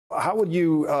How would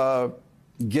you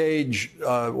gauge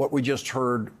what we just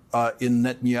heard in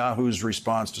Netanyahu's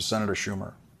response to Senator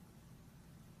Schumer?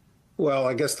 Well,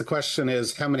 I guess the question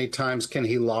is, how many times can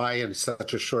he lie in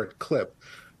such a short clip?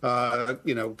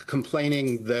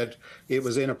 Complaining that it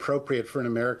was inappropriate for an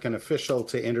American official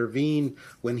to intervene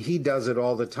when he does it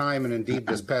all the time. And indeed,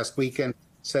 this past weekend,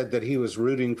 said that he was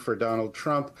rooting for Donald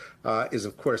Trump is,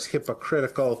 of course,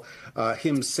 hypocritical.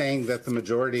 Him saying that the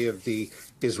majority of the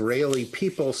Israeli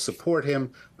people support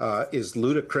him is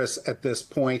ludicrous at this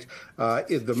point.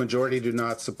 The majority do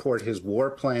not support his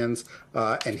war plans,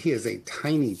 and he has a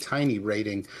tiny, tiny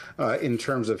rating in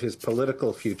terms of his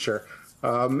political future.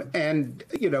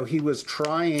 He was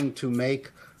trying to make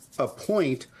a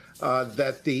point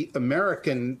that the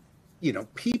American,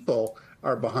 people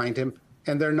are behind him.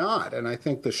 And they're not. And I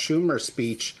think the Schumer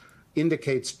speech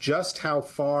indicates just how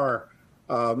far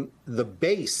the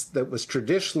base that was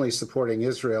traditionally supporting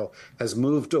Israel has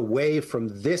moved away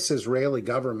from this Israeli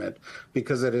government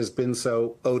because it has been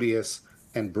so odious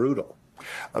and brutal.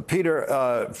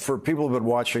 Peter, for people who've been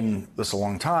watching this a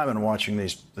long time and watching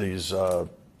these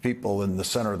people in the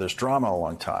center of this drama a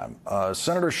long time,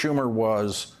 Senator Schumer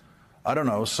was, I don't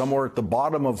know, somewhere at the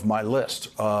bottom of my list,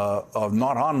 of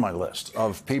not on my list,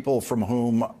 of people from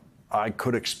whom I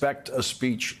could expect a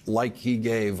speech like he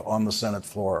gave on the Senate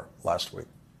floor last week.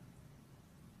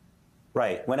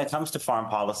 Right. When it comes to foreign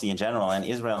policy in general, and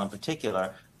Israel in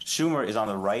particular, Schumer is on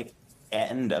the right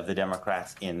end of the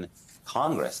Democrats in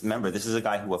Congress. Remember, this is a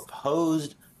guy who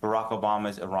opposed Barack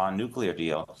Obama's Iran nuclear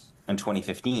deal in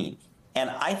 2015. And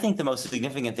I think the most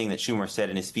significant thing that Schumer said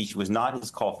in his speech was not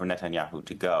his call for Netanyahu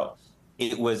to go.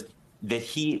 It was that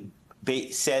he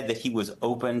said that he was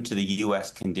open to the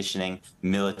U.S. conditioning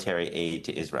military aid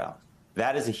to Israel.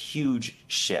 That is a huge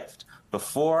shift.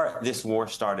 Before this war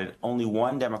started, only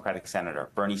one Democratic senator,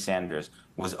 Bernie Sanders,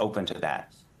 was open to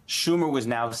that. Schumer was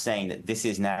now saying that this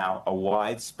is now a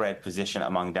widespread position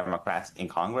among Democrats in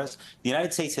Congress. The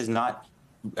United States has not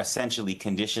essentially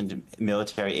conditioned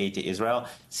military aid to Israel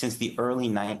since the early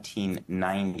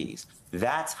 1990s.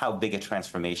 That's how big a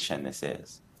transformation this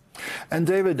is. And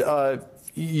David,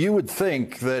 you would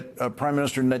think that Prime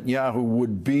Minister Netanyahu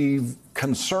would be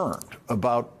concerned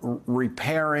about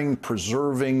repairing,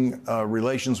 preserving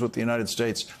relations with the United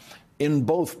States in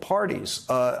both parties.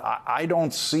 I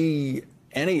don't see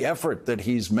any effort that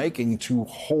he's making to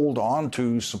hold on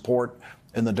to support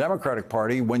in the Democratic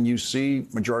Party when you see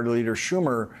Majority Leader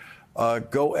Schumer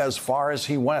go as far as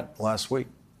he went last week.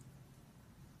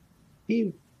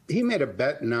 He made a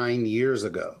bet 9 years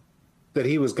ago that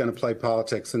he was going to play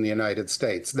politics in the United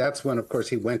States. That's when, of course,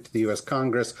 he went to the U.S.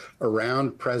 Congress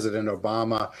around President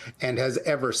Obama and has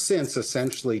ever since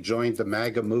essentially joined the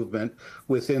MAGA movement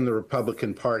within the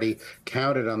Republican Party,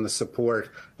 counted on the support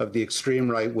of the extreme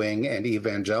right wing and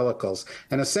evangelicals,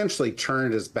 and essentially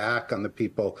turned his back on the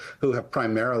people who have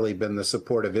primarily been the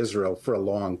support of Israel for a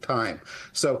long time.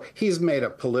 So he's made a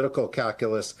political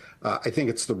calculus. I think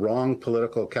it's the wrong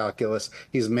political calculus.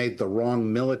 He's made the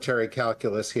wrong military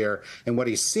calculus here. And what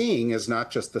he's seeing is not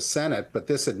just the Senate, but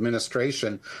this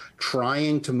administration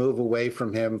trying to move away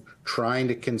from him, trying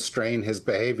to constrain his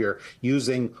behavior,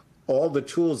 using all the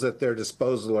tools at their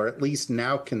disposal, or at least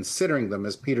now considering them,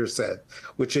 as Peter said,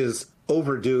 which is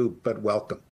overdue but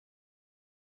welcome.